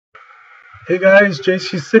Hey guys,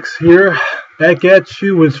 JC6 here, back at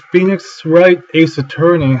you with Phoenix Wright, Ace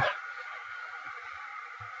Attorney.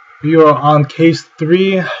 We are on case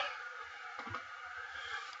 3,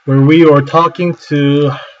 where we are talking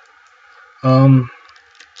to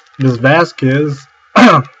Ms. Vasquez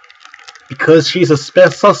because she's a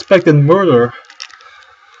suspect in murder.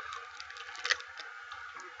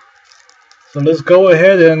 So let's go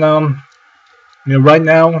ahead and right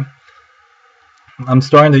now I'm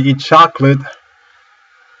starting to eat chocolate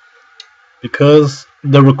because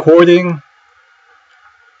the recording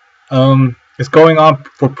is going on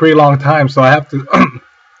for a pretty long time, so I have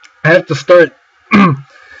to start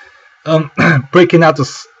breaking out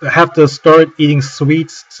I have to start eating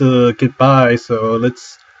sweets to get by. So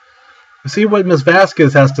let's see what Ms.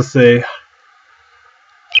 Vasquez has to say.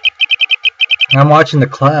 I'm watching the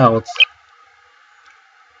clouds.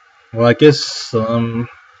 Well, I guess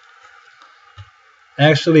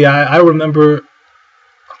actually I remember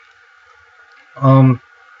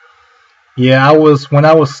yeah, when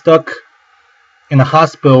I was stuck in a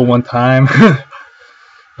hospital one time.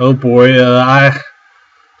 Oh boy, I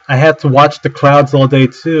had to watch the clouds all day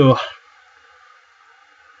too.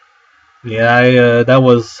 Yeah, that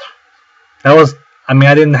was I mean,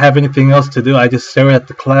 I didn't have anything else to do. I just stared at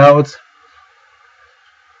the clouds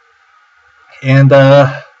and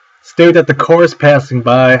stared at the cars passing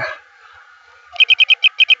by.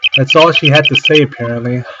 That's all she had to say,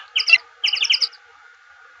 apparently.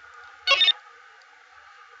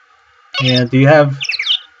 Yeah, do you have...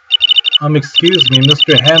 excuse me,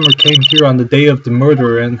 Mr. Hammer came here on the day of the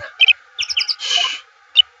murder and... Shh.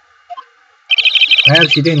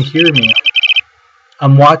 Perhaps you didn't hear me.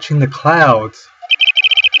 I'm watching the clouds.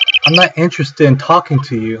 I'm not interested in talking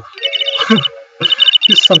to you.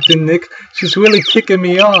 Do something, Nick. She's really kicking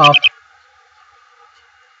me off.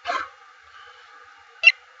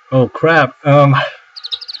 Oh crap, I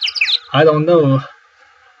don't know.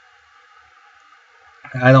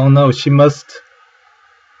 She must...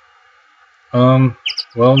 well,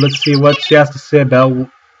 let's see what she has to say about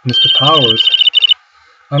Mr. Powers.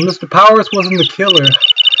 Mr. Powers wasn't the killer.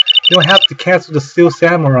 You don't have to cancel the Steel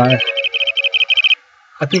Samurai.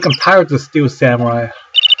 I think I'm tired of the Steel Samurai.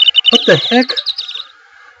 What the heck?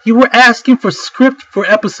 You were asking for script for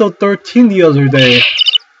episode 13 the other day.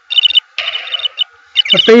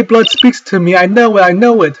 The Fey Blood speaks to me. I know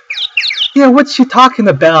it. Yeah, what's she talking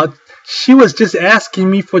about? She was just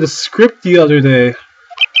asking me for the script the other day.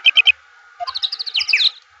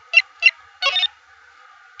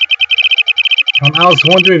 I was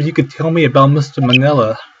wondering if you could tell me about Mr.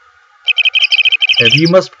 Manila. If you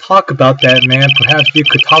must talk about that, man, perhaps you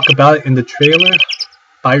could talk about it in the trailer?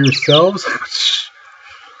 By yourselves?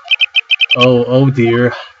 Oh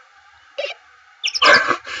dear.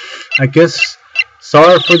 I guess...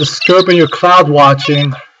 Sorry for disturbing your cloud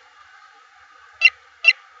watching.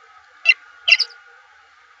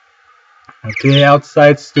 Okay,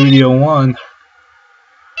 outside Studio 1.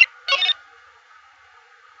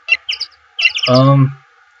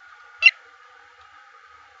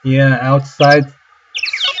 Yeah, outside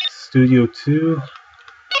Studio 2.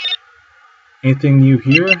 Anything new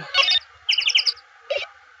here?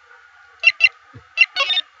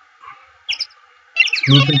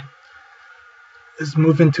 Let's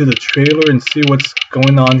move into the trailer and see what's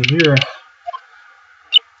going on here.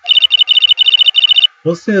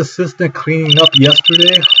 Was the assistant cleaning up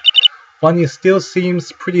yesterday? Funny, it still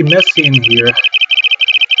seems pretty messy in here.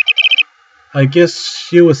 I guess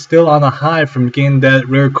she was still on a high from getting that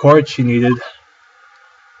rare card she needed.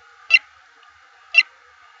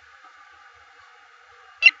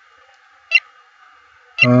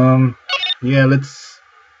 Yeah,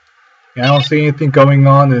 I don't see anything going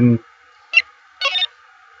on, and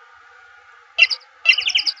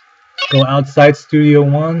go outside Studio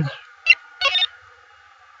 1.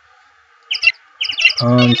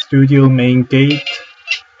 Studio main gate.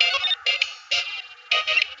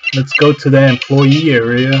 Let's go to the employee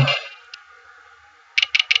area.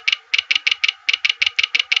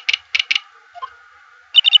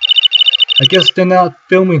 I guess they're not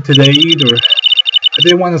filming today either. I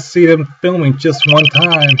didn't want to see them filming just one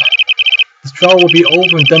time. This trial will be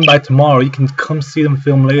over and done by tomorrow. You can come see them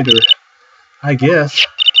film later. I guess.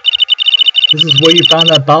 This is where you found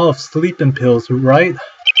that bottle of sleeping pills, right?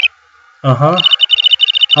 Uh-huh.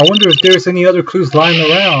 I wonder if there's any other clues lying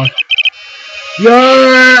around.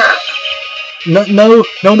 Yeah! No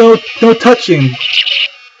touching.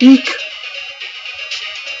 Eek!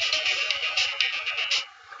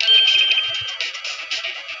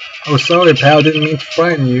 Oh, sorry, pal. Didn't mean to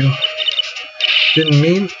frighten you. Didn't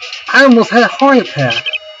mean... I almost had a heart attack.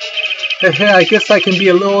 I guess I can be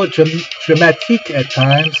a little dramatic at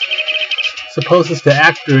times. Suppose it's the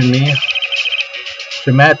actor in me.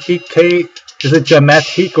 Dramatic. Is it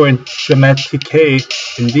dramatic or dramatic?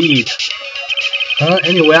 Indeed.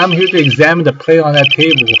 Anyway, I'm here to examine the plate on that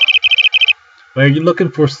table. Are you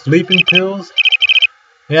looking for sleeping pills?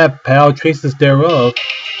 Yeah, pal, traces thereof.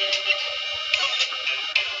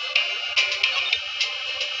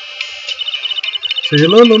 So you're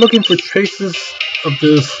looking for traces of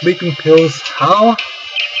the sleeping pills. How?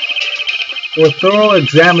 For a thorough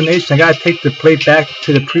examination, I gotta take the plate back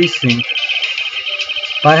to the precinct.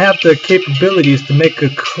 But I have the capabilities to make a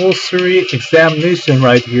cursory examination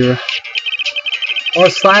right here. Our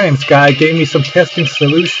science guy gave me some testing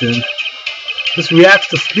solution. This reacts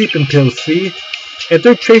to sleeping pills, see? If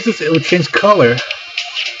there are traces, it will change color.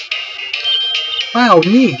 Wow,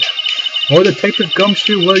 neat. Well, Detective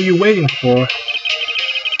Gumshoe, what are you waiting for?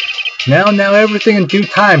 Now, everything in due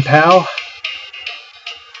time, pal.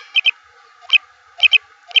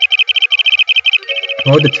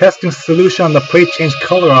 Well, the testing solution on the plate changed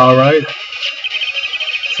color, alright.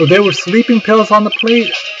 So there were sleeping pills on the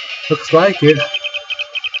plate? Looks like it.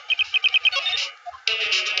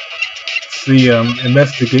 Let's see,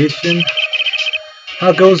 investigation.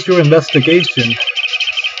 How goes your investigation?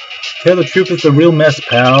 Tell the truth, it's a real mess,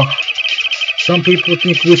 pal. Some people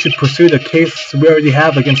think we should pursue the case we already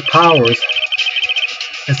have against Powers.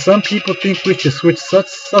 And some people think we should switch such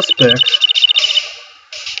suspects.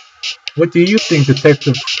 What do you think,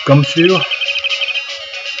 Detective Gumshoe?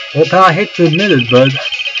 Well, pal, I hate to admit it, but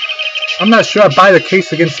I'm not sure I buy the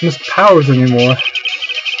case against Mr. Powers anymore.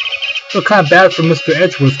 Feel kind of bad for Mr.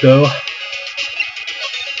 Edgeworth, though.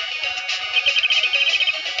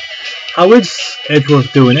 How is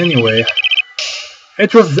Edgeworth doing, anyway?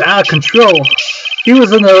 Edgeworth is out of control. He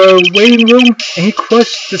was in a waiting room, and he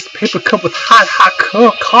crushed this paper cup with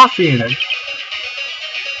hot coffee in it.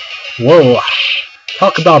 Whoa.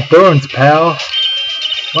 Talk about burns, pal.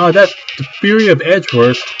 Wow, that's the fury of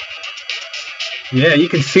Edgeworth. Yeah, you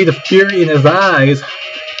can see the fury in his eyes.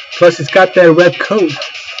 Plus, he's got that red coat.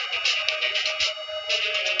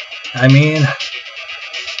 I mean,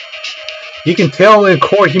 you can tell in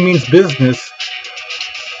court he means business.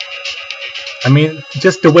 I mean,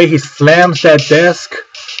 just the way he slams that desk,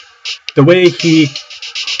 the way the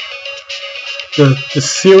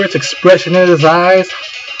serious expression in his eyes.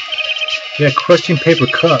 Yeah, crushing paper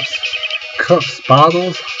cups,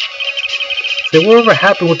 bottles. Say, whatever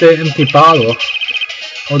happened with that empty bottle?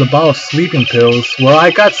 Oh, the bottle of sleeping pills. Well,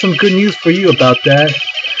 I got some good news for you about that.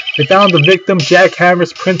 They found the victim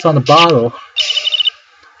jackhammer's prints on the bottle.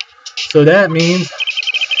 So that means,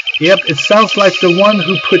 yep, it sounds like the one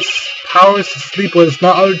who puts Powers to sleep was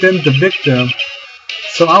none other than the victim.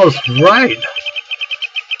 So I was right.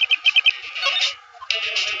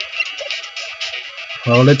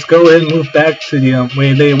 Well, let's go ahead and move back to the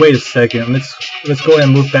wait a second. Let's go ahead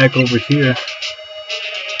and move back over here.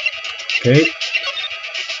 Okay.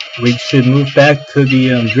 We should move back to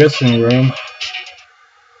the dressing room.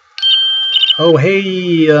 Oh,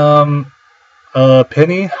 hey,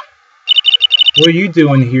 Penny. What are you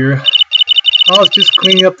doing here? I was just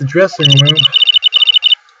cleaning up the dressing room.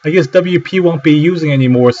 I guess WP won't be using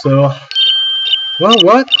anymore, so... Well,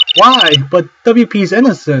 what? Why? But WP's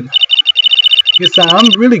innocent. Yes, I'm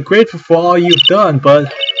really grateful for all you've done,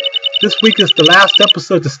 but this week is the last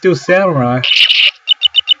episode to Steel Samurai.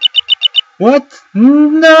 What?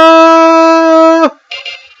 No!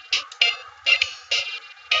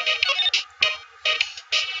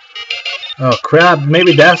 Oh crap,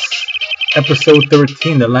 maybe that's episode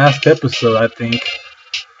 13, the last episode, I think.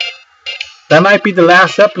 That might be the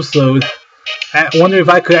last episode. I wonder if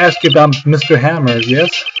I could ask you about Mr. Hammer, yes?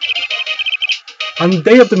 On the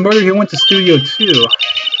day of the murder, he went to Studio 2.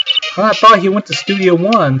 Well, I thought he went to Studio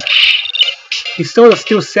 1. He stole a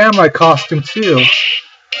Steel Samurai costume, too.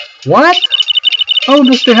 What? How would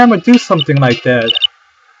Mr. Hammer do something like that?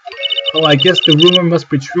 Oh, I guess the rumor must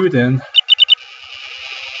be true then.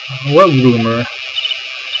 What rumor?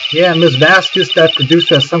 Yeah, Miss Vasquez, that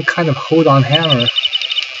producer, has some kind of hold on Hammer.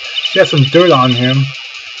 She has some dirt on him.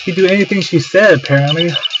 He'd do anything she said,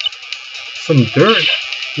 apparently. Some dirt?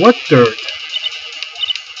 What dirt?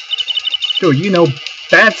 Dude, you know,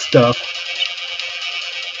 bad stuff.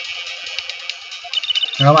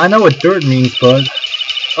 Now, I know what dirt means, but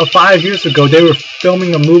 5 years ago, they were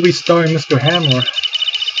filming a movie starring Mr. Hammer.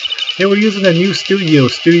 They were using a new studio,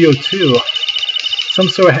 Studio 2. Some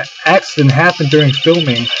sort of accident happened during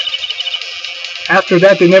filming. After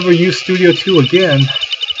that, they never used Studio 2 again.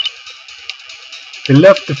 They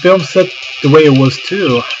left the film set the way it was,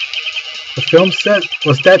 too. The film set?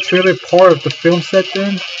 Was that trailer part of the film set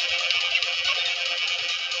then?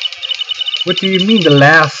 What do you mean, the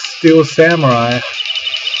last Steel Samurai?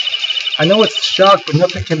 I know it's a shock, but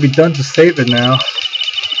nothing can be done to save it now.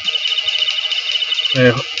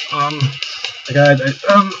 Okay,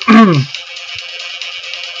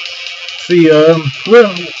 see,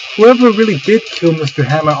 whoever really did kill Mr.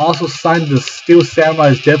 Hammer also signed the Steel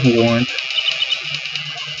Samurai's death warrant.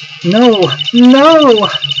 No! No!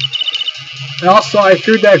 And also, I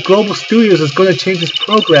hear that Global Studios is going to change its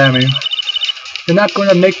programming. They're not going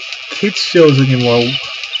to make kids shows anymore.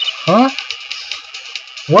 Huh?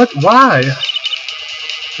 What? Why?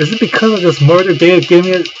 Is it because of this murder they're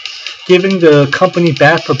giving the company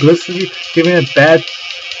bad publicity, giving it bad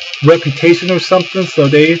reputation or something, so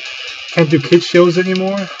they can't do kids shows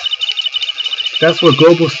anymore? That's what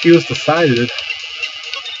Global Studios decided.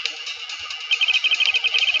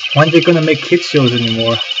 Why aren't they gonna make kids shows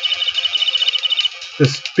anymore? The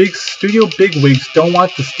big studio bigwigs don't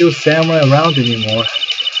want the Steel Samurai around anymore.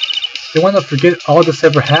 They want to forget all this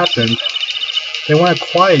ever happened. They want it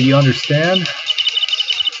quiet, you understand?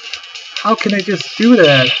 How can they just do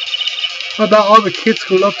that? What about all the kids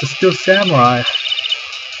who love the Steel Samurai?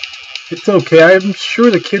 It's okay, I'm sure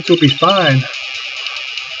the kids will be fine.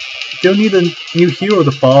 They'll need a new hero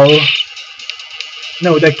to follow.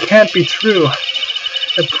 No, that can't be true.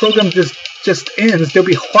 The program just ends, they'll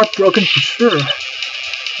be heartbroken for sure.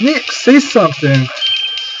 Nick, say something.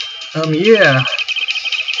 Yeah.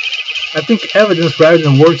 I think evidence rather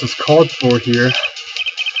than words is called for here.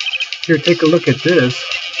 Here, take a look at this.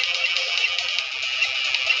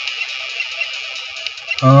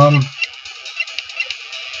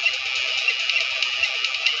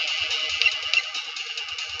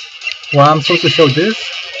 Well, I'm supposed to show this?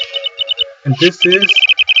 And this is...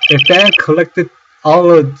 A fan collected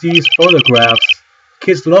all of these photographs.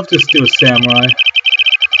 Kids love to Steel Samurai.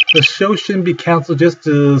 The show shouldn't be cancelled just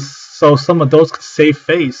so some adults could save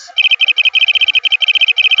face.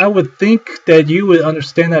 I would think that you would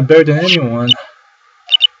understand that better than anyone.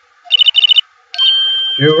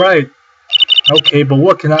 You're right. Okay, but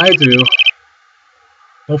what can I do?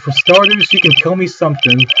 Well, for starters, you can tell me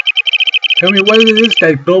something. Tell me what it is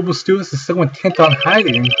that Global Studios is so intent on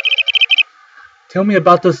hiding. Tell me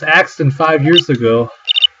about this accident 5 years ago.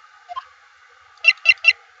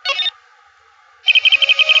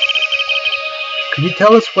 Can you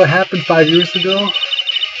tell us what happened 5 years ago?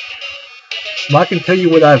 Well, I can tell you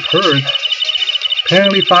what I've heard.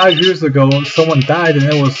 Apparently 5 years ago, someone died and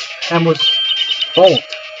it was Hammer's fault.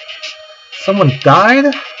 Someone died?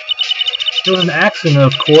 It was an accident,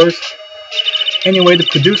 of course. Anyway, the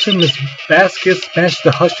producer, Miss Vasquez, managed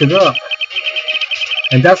to hush it up.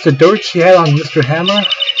 And that's the dirt she had on Mr. Hammer?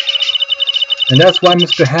 And that's why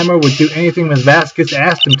Mr. Hammer would do anything Miss Vasquez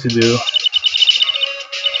asked him to do.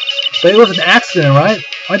 But it was an accident, right?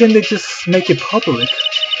 Why didn't they just make it public?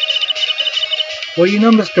 Well, you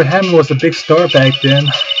know Mr. Hammer was a big star back then.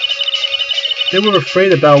 They were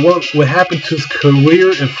afraid about what would happen to his career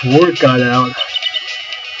if word got out.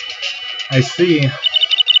 I see.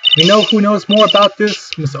 You know who knows more about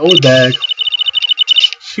this? Miss Oldbag.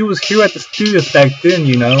 She was here at the studios back then,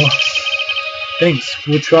 you know. Thanks,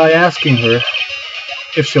 we'll try asking her.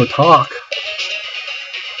 If she'll talk.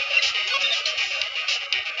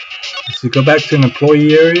 So go back to an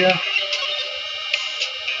employee area.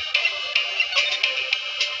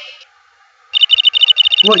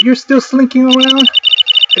 What, you're still slinking around?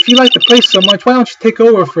 If you like the place so much, why don't you take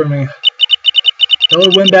over for me? The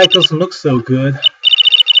old windbag doesn't look so good.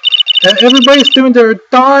 And everybody's doing their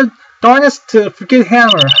darnest to forget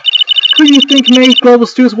Hammer. Who do you think made Global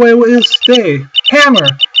Studios what it is today? Hammer!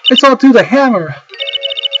 It's all due to Hammer!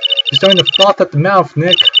 You're starting to froth at the mouth,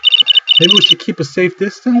 Nick. Maybe we should keep a safe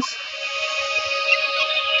distance?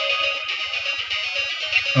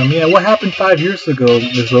 Yeah, what happened 5 years ago,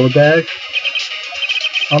 Ms. Oldbag?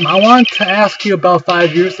 I wanted to ask you about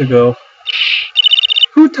 5 years ago.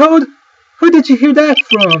 Who did you hear that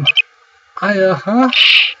from?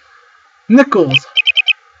 Nichols.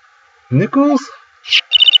 Nichols?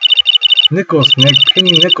 Nichols, Nick.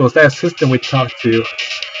 Penny Nichols, that assistant we talked to.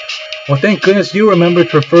 Well, thank goodness you remembered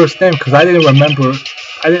her first name, because I didn't remember.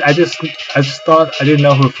 I just thought I didn't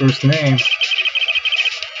know her first name.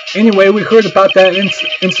 Anyway, we heard about that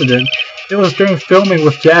incident. It was during filming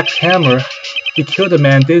with Jack's hammer. He killed a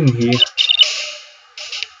man, didn't he?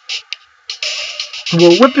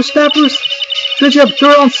 Well, whippersnappers? Should you have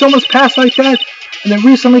dirt on someone's past like that? And then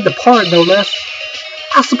recently depart, no less?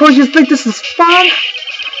 I suppose you think this is fun?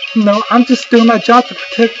 No, I'm just doing my job to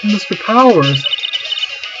protect Mr. Powers.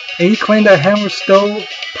 And he claimed that Hammer stole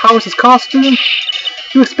Powers' costume?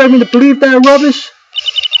 You expect me to believe that rubbish?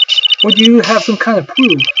 Or do you have some kind of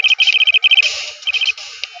proof?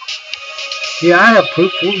 Yeah, I have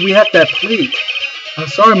proof. We have that plate. I'm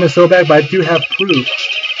sorry, Miss Obag, but I do have proof.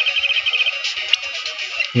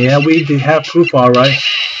 Yeah, we do have proof, alright.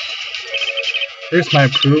 Here's my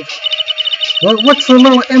proof. What's a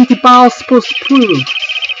little empty bottle supposed to prove?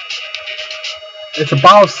 It's a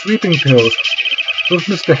bottle of sleeping pills with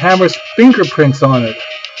Mr. Hammer's fingerprints on it.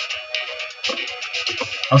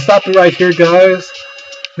 I'll stop it right here, guys.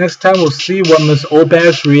 Next time we'll see what Miss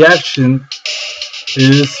Obag's reaction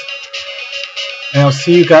is. And I'll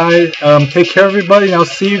see you guys. Take care, everybody, and I'll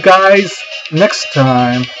see you guys next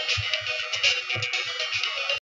time.